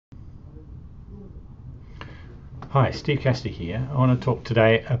Hi, Steve Cassidy here. I want to talk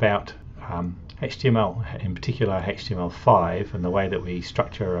today about HTML, in particular HTML5, and the way that we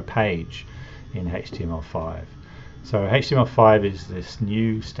structure a page in HTML5. So HTML5 is this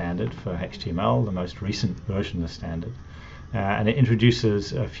new standard for HTML, the most recent version of the standard, and it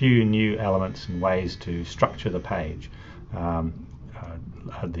introduces a few new elements and ways to structure the page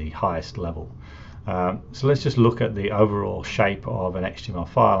at the highest level. So let's just look at the overall shape of an HTML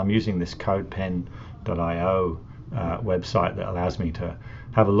file. I'm using this codepen.io website that allows me to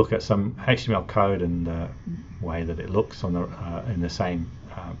have a look at some HTML code and the way that it looks on the in the same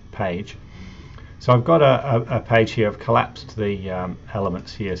page. So I've got a page here. I've collapsed the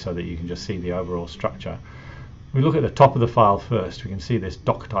elements here so that you can just see the overall structure. We look at the top of the file first. We can see this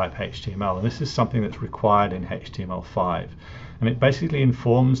doctype HTML, and this is something that's required in HTML5, and it basically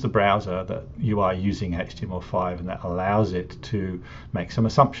informs the browser that you are using HTML5, and that allows it to make some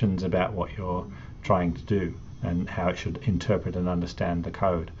assumptions about what you're trying to do and how it should interpret and understand the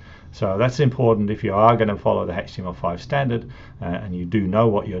code. So that's important if you are going to follow the HTML5 standard and you do know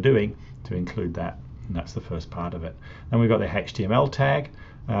what you're doing, to include that, and that's the first part of it. Then we've got the HTML tag.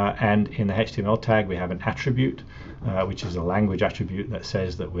 And in the HTML tag we have an attribute, which is a language attribute that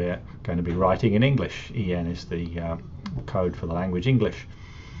says that we're going to be writing in English. EN is the code for the language English.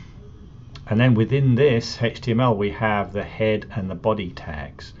 And then within this HTML we have the head and the body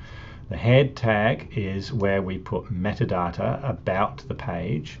tags. The head tag is where we put metadata about the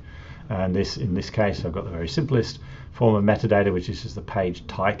page, and in this case I've got the very simplest form of metadata, which is just the page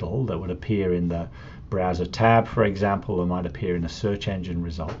title that would appear in the browser tab, for example, or might appear in a search engine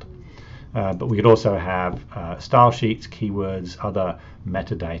result. But we could also have style sheets, keywords, other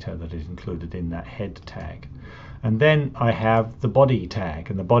metadata that is included in that head tag. And then I have the body tag,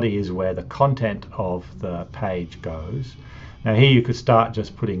 and the body is where the content of the page goes. Now here you could start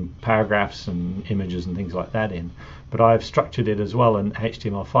just putting paragraphs and images and things like that in, but I've structured it as well, and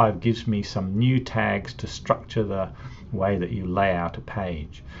HTML5 gives me some new tags to structure the way that you lay out a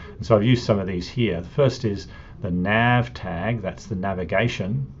page. And so I've used some of these here. The first is the nav tag, that's the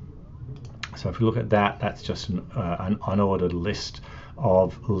navigation. So if you look at that, that's just an unordered list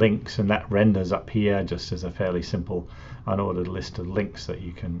of links, and that renders up here just as a fairly simple unordered list of links that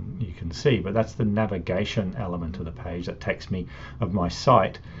you can see. But that's the navigation element of the page that takes me of my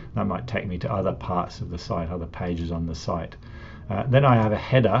site. That might take me to other parts of the site, other pages on the site. Then I have a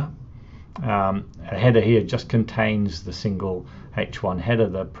header. A header here just contains the single H1 header,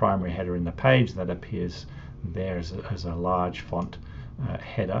 the primary header in the page that appears there as a large font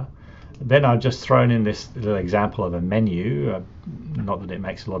header. Then I've just thrown in this little example of a menu. Not that it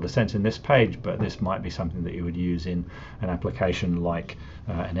makes a lot of sense in this page, but this might be something that you would use in an application like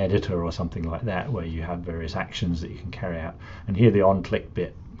an editor or something like that, where you have various actions that you can carry out. And here the on-click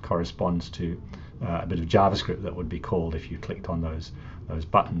bit corresponds to a bit of JavaScript that would be called if you clicked on those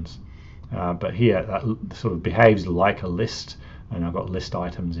buttons. But here that sort of behaves like a list, and I've got list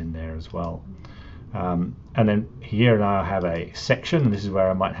items in there as well. And then here now I have a section, and this is where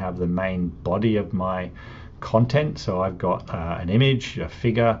I might have the main body of my content. So I've got an image, a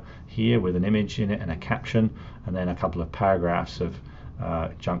figure here with an image in it and a caption, and then a couple of paragraphs of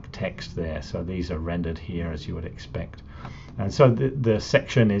junk text there. So these are rendered here as you would expect. And so the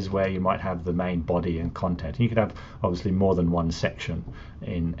section is where you might have the main body and content. And you could have obviously more than one section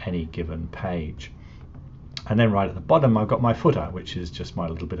in any given page. And then right at the bottom I've got my footer, which is just my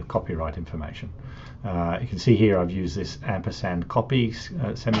little bit of copyright information. You can see here I've used this ampersand copy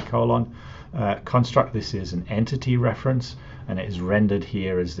semicolon construct. This is an entity reference, and it is rendered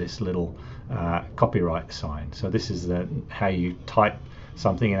here as this little copyright sign. So this is how you type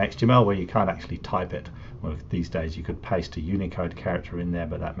something in HTML where you can't actually type it. Well, these days you could paste a Unicode character in there,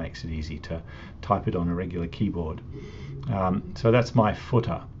 but that makes it easy to type it on a regular keyboard. So that's my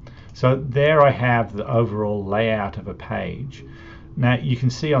footer. So there I have the overall layout of a page. Now you can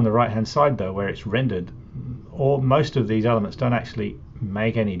see on the right hand side though, where it's rendered, most of these elements don't actually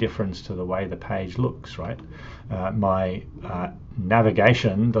make any difference to the way the page looks, right? My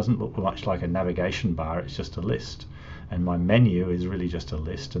navigation doesn't look much like a navigation bar, it's just a list. And my menu is really just a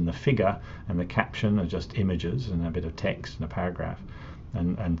list, and the figure and the caption are just images and a bit of text and a paragraph.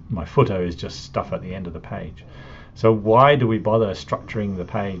 And my footer is just stuff at the end of the page. So why do we bother structuring the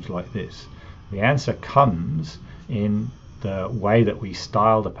page like this? The answer comes in the way that we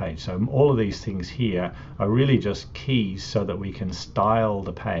style the page. So all of these things here are really just keys so that we can style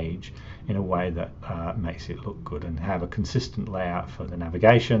the page in a way that makes it look good and have a consistent layout for the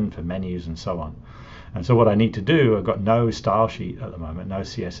navigation, for menus and so on. And so what I need to do, I've got no style sheet at the moment, no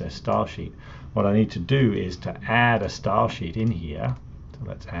CSS style sheet. What I need to do is to add a style sheet in here. So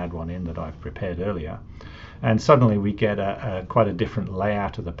let's add one in that I've prepared earlier. And suddenly we get quite a different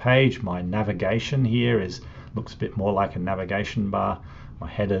layout of the page. My navigation here looks a bit more like a navigation bar. My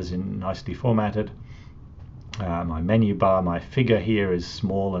header's nicely formatted. My menu bar, my figure here is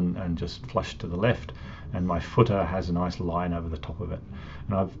small and just flush to the left, and my footer has a nice line over the top of it.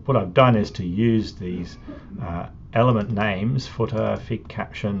 And what I've done is to use these element names, footer, fig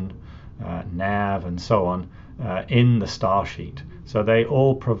caption, nav, and so on, in the style sheet. So they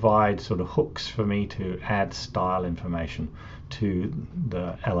all provide sort of hooks for me to add style information to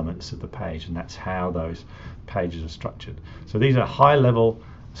the elements of the page, and that's how those pages are structured. So these are high-level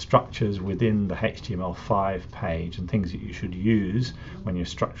structures within the HTML5 page, and things that you should use when you're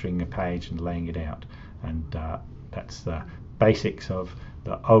structuring a page and laying it out. And that's the basics of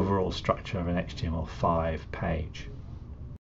the overall structure of an HTML5 page.